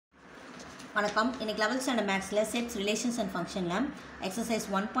வணக்கம். இன்னைக்கு 11th standard மேக்ஸில் செட்ஸ் ரிலேஷன்ஸ் அண்ட் ஃபங்க்ஷனில் எக்ஸசைஸ்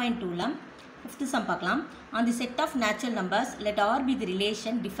 1.2ல் 5th சம் பார்க்கலாம். On the set of natural numbers, let R be the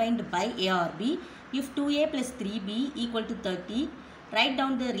relation defined by ARB. If 2A plus 3B equal to 30, write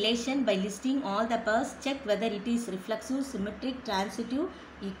down the relation by listing all the pairs. Check whether it is reflexive, symmetric, transitive,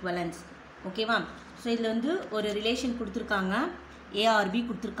 equivalence. ஓகேவா? So இதில் வந்து ஒரு relation கொடுத்துருக்காங்க, ARB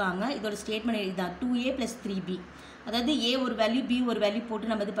கொடுத்துருக்காங்க. இதோட statement இதுதான் 2A plus 3B. அதாவது A ஒரு வேல்யூ B ஒரு வேல்யூ போட்டு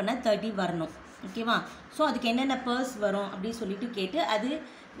நம்ம இது பண்ணால் 30 வரணும். ஓகேவா? ஸோ அதுக்கு என்னென்ன பேர்ஸ் வரும் அப்படின்னு சொல்லிட்டு கேட்டு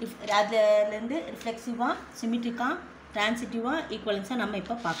அதுலேருந்து ரிஃப்ளெக்சிவாக, சிமிட்ரிக்காக, டிரான்சிட்டிவாக, ஈக்குவலன்ஸாக நம்ம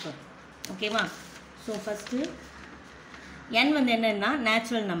இப்போ பார்க்கலாம். ஓகேவா? ஸோ ஃபஸ்ட்டு n வந்து என்னென்னா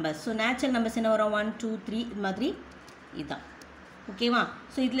natural numbers. So natural numbers என்ன வரும்? 1 2 3 இது மாதிரி இதுதான். ஓகேவா?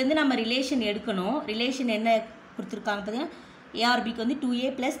 ஸோ இதுலேருந்து நம்ம ரிலேஷன் எடுக்கணும். ரிலேஷன் என்ன கொடுத்துருக்காங்க பார்த்தீங்கன்னா, ஏஆர்பிக்கு வந்து 2A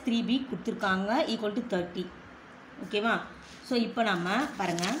 + 3B கொடுத்துருக்காங்க ஈக்குவல் டு 30. ஓகேவா? ஸோ இப்போ நம்ம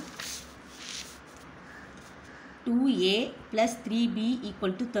பாருங்கள், 2A + 3B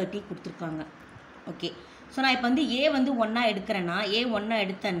ஈக்குவல் டு 30 கொடுத்துருக்காங்க. ஓகே. ஸோ நான் இப்போ வந்து A வந்து 1 எடுக்கிறேன்னா, A 1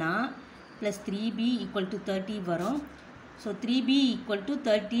 எடுத்தேன்னா ப்ளஸ் 3B ஈக்குவல் டு 30 வரும். ஸோ 3B ஈக்குவல் டு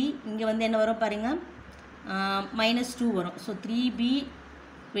 30, இங்கே வந்து என்ன வரும் பாருங்கள், -2 வரும். ஸோ 3B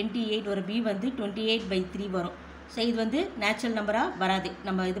 28 வரும், B வந்து 28/3 வரும். ஸோ இது வந்து நேச்சுரல் நம்பராக வராது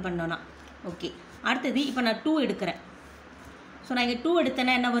நம்ம இது பண்ணோன்னா. ஓகே. அடுத்தது இப்போ நான் 2 எடுக்கிறேன். ஸோ நான் இங்கே 2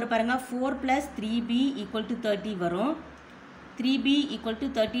 எடுத்தேன்னா என்ன வரும் பாருங்கள், 4 + 3B ஈக்குவல் டு 30 வரும். 3B equal to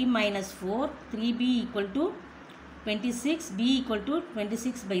 30 - 4, 3B equal to 26, B equal to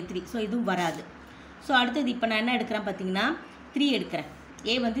 26/3. So இதுவும் வராது. ஸோ அடுத்தது இப்போ நான் என்ன எடுக்கிறேன் பார்த்தீங்கன்னா, 3 எடுக்கிறேன்.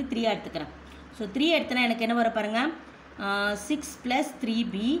 A வந்து 3 எடுத்துக்கிறேன். ஸோ 3 எடுத்தேன்னா எனக்கு என்ன வரும் பாருங்கள், 6 +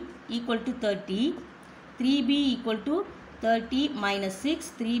 3B equal to 30, 3B equal to 30 -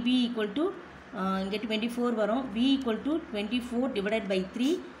 6, 3B equal to இங்கே 24 வரும். B equal to 24/3,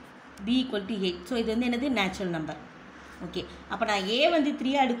 B equal to 8. So இது வந்து என்னது நேச்சுரல் நம்பர். ஓகே. அப்போ நான் A வந்து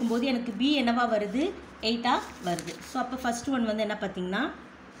 3 எடுக்கும்போது எனக்கு B என்னவா வருது, 8 வருது. ஸோ அப்போ ஃபஸ்ட்டு ஒன் வந்து என்ன பார்த்தீங்கன்னா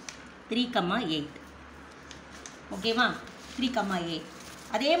 3,8. ஓகேவா? 3,8.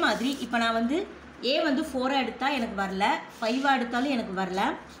 அதே மாதிரி இப்போ நான் வந்து A வந்து 4 எடுத்தால் எனக்கு வரல, 5 எடுத்தாலும் எனக்கு வரல.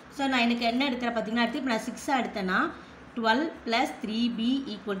 ஸோ நான் எனக்கு என்ன எடுக்கிறேன் பார்த்தீங்கன்னா, அடுத்து இப்போ நான் 6 எடுத்தேன்னா 12 + 3B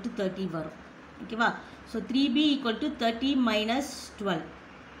ஈக்குவல் டு 30 வரும். ஓகேவா? So 3B equal to 30 - 12.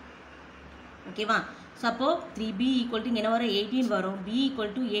 ஓகேவா? ஸோ அப்போது 3B ஈக்குவல் டு இங்கே என்ன வரும், 18 வரும். B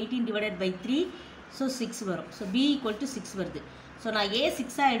ஈக்குவல் டு 18/3, ஸோ 6 வரும். ஸோ B ஈக்குவல் டு 6 வருது. ஸோ நான் A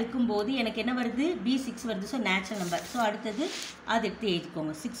 6 எடுக்கும்போது எனக்கு என்ன வருது, B 6 வருது. So natural number. ஸோ அடுத்தது அது எடுத்து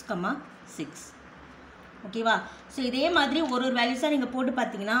எழுதிக்கோங்க, 6,6. ஓகேவா? ஸோ இதே மாதிரி ஒரு வேல்யூஸாக நீங்கள் போட்டு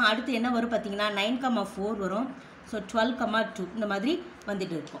பார்த்தீங்கன்னா அடுத்து என்ன வரும் பார்த்தீங்கன்னா 9,4 வரும். ஸோ 12,2 இந்த மாதிரி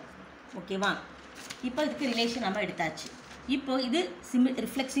வந்துட்டு இருக்கும். ஓகேவா? இப்போ இதுக்கு ரிலேஷன் நம்ம எடுத்தாச்சு. இப்போ இது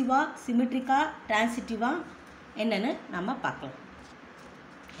ரிஃப்ளெக்சிவாக, சிமிட்ரிக்காக, டிரான்சிட்டிவாக என்னென்னு நம்ம பார்க்கலாம்.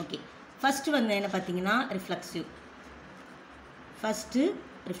 ஓகே. ஃபஸ்ட்டு வந்து என்ன பார்த்தீங்கன்னா reflexive. First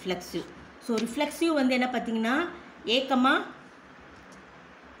reflexive. So reflexive வந்து என்ன பார்த்தீங்கன்னா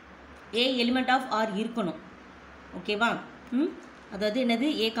A எலிமெண்ட் ஆஃப் R இருக்கணும். ஓகேவா? அதாவது என்னது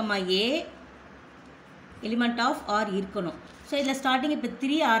A எலிமெண்ட் ஆஃப் R இருக்கணும். ஸோ இதில் ஸ்டார்டிங் இப்போ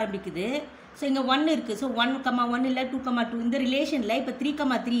 3 ஆரம்பிக்குது. ஸோ இங்கே 1 இருக்குது. ஸோ 1,1 இல்லை 2,2 இந்த ரிலேஷனில் இப்போ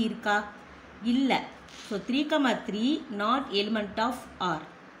 3,3 இருக்கா? இல்லை. So 3,3 not element of R.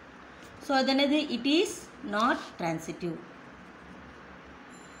 So அது என்னது, it is not transitive.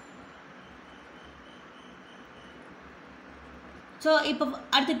 So இப்போ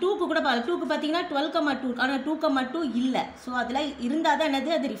அடுத்து 2க்கு கூட பார்க்கலாம். 2க்கு பார்த்தீங்கன்னா 12,2, ஆனால் 2,2 இல்லை. ஸோ அதில் இருந்தால் தான்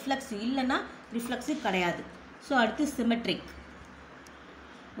என்னது, அது ரிஃப்ளெக்சிவ், இல்லைன்னா ரிஃப்ளெக்சிவ் கிடையாது. ஸோ அடுத்து சிமெட்ரிக்.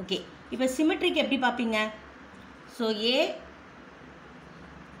 ஓகே. இப்போ சிமெட்ரிக் எப்படி பார்ப்பீங்க? So A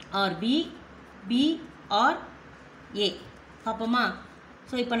or B, B or A பார்ப்போமா?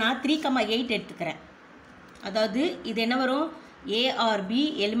 ஸோ இப்போ நான் 3,8 எடுத்துக்கிறேன். அதாவது இது என்ன வரும், A or B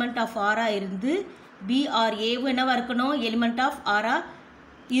element of ஆராக இருந்து B or Aவும் என்னவாக இருக்கணும், எலிமெண்ட் ஆஃப் ஆராக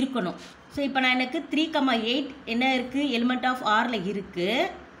இருக்கணும். ஸோ இப்போ நான் எனக்கு 3,8 என்ன இருக்குது, எலிமெண்ட் ஆஃப் ஆரில் இருக்குது.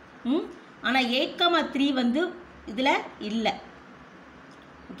 ஆனால் 8,3 வந்து இதில் இல்லை.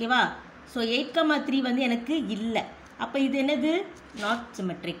 ஓகேவா? ஸோ 8,3 வந்து எனக்கு இல்லை. அப்போ இது என்னது, நாட்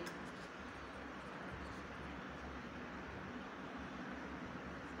சிமெட்ரிக்.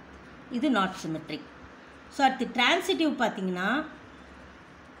 இது நாட் சிமெட்ரிக். ஸோ அடுத்து டிரான்சிட்டிவ் பார்த்தீங்கன்னா,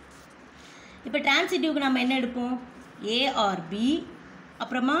 இப்போ டிரான்சிட்டிவ்க்கு நம்ம என்ன எடுப்போம், A or B,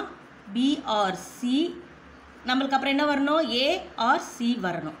 அப்புறமா B or C, நம்மளுக்கு அப்புறம் என்ன வரணும், A or C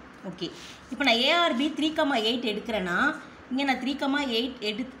வரணும். ஓகே. இப்போ நான் A or B 3,8 எடுக்கிறேன்னா இங்கே நான்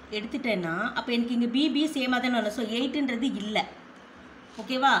 3,8 எடுத்துட்டேன்னா அப்போ எனக்கு இங்கே B சேமாக தானே வரும். ஸோ 8ன்றது இல்லை.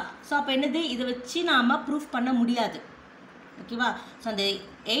 ஓகேவா? ஸோ அப்போ என்னது, இதை வச்சு நாம் ப்ரூஃப் பண்ண முடியாது. ஓகேவா? ஸோ அந்த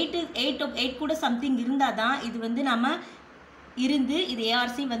 8 கூட சம்திங் இருந்தால் தான் இது வந்து நம்ம இருந்து இது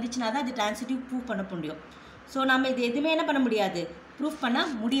ஏஆர்சி வந்துச்சுன்னா தான் இது டிரான்சிட்டிவ் ப்ரூவ் பண்ண முடியும். ஸோ நம்ம இது எதுவுமே என்ன பண்ண முடியாது, ப்ரூஃப் பண்ண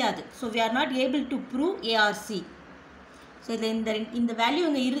முடியாது. So we are not able to prove ARC. So இதில் இந்த வேல்யூ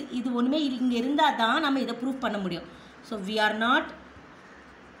இங்கே இது ஒன்றுமே இங்கே இருந்தால் தான் நம்ம இதை ப்ரூவ் பண்ண முடியும். So we are not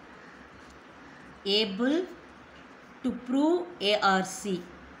able to prove ARC.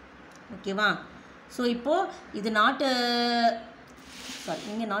 ஓகேவா? ஸோ இப்போது இது நாட் சாரி,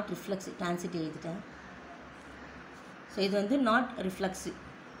 இங்கே நாட் ரிஃப்ளெக்ஸிவ், டிரான்சிட்டிவ் எழுதிட்டேன். ஸோ இது வந்து நாட் ரிஃப்ளெக்ஸிவ்.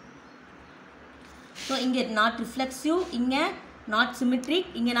 ஸோ இங்கே நாட் ரிஃப்ளெக்ஸிவ், இங்கே நாட்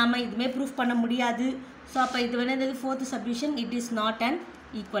சிமெட்ரிக், இங்கே நாம் இதுவுமே ப்ரூஃப் பண்ண முடியாது. ஸோ அப்போ இது வந்து fourth subdivision, it is not an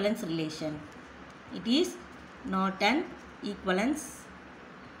equivalence relation. It is not an equivalence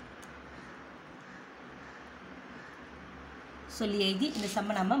சொல்லி எழுதி இந்த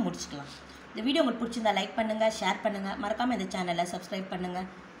சம்மை நம்ம முடிச்சுக்கலாம். இந்த வீடியோ உங்களுக்கு பிடிச்சிருந்தா லைக் பண்ணுங்கள், ஷேர் பண்ணுங்கள், மறக்காமல் இந்த சேனலை சப்ஸ்கிரைப் பண்ணுங்கள்.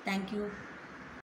 தேங்க்யூ.